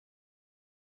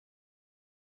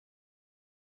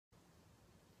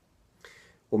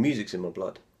well, music's in my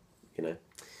blood, you know.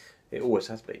 It always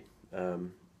has been.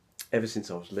 Ever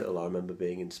since I was little, I remember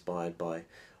being inspired by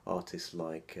artists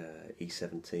like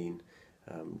E17,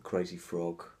 Crazy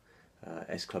Frog,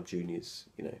 S Club Juniors,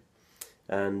 you know.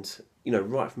 And, you know,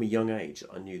 right from a young age,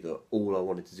 I knew that all I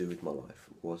wanted to do with my life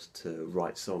was to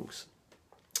write songs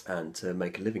and to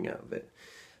make a living out of it.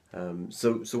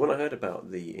 So when I heard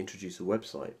about the Introducer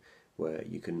website, where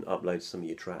you can upload some of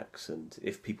your tracks, and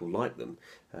if people like them,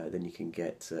 then you can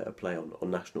get a play on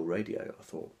national radio, I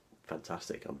thought,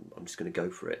 fantastic, I'm just going to go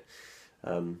for it.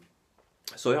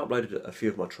 So I uploaded a few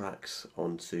of my tracks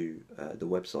onto the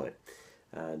website,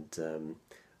 and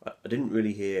I didn't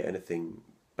really hear anything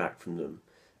back from them.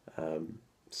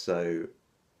 So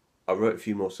I wrote a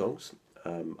few more songs,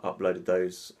 uploaded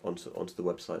those onto the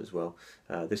website as well.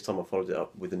 This time I followed it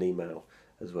up with an email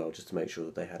as well, just to make sure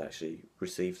that they had actually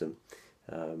received them.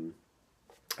 And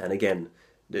again,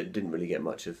 didn't really get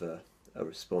much of a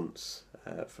response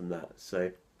from that.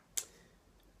 So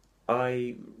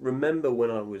I remember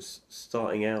when I was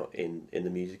starting out in the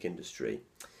music industry,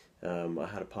 I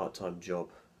had a part-time job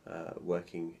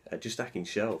working, just stacking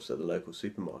shelves at the local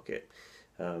supermarket.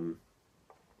 And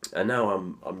now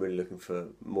I'm really looking for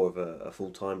more of a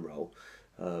full-time role,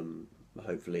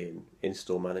 hopefully in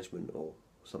store management or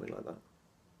something like that.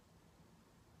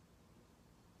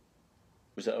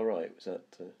 Was that all right? Was that?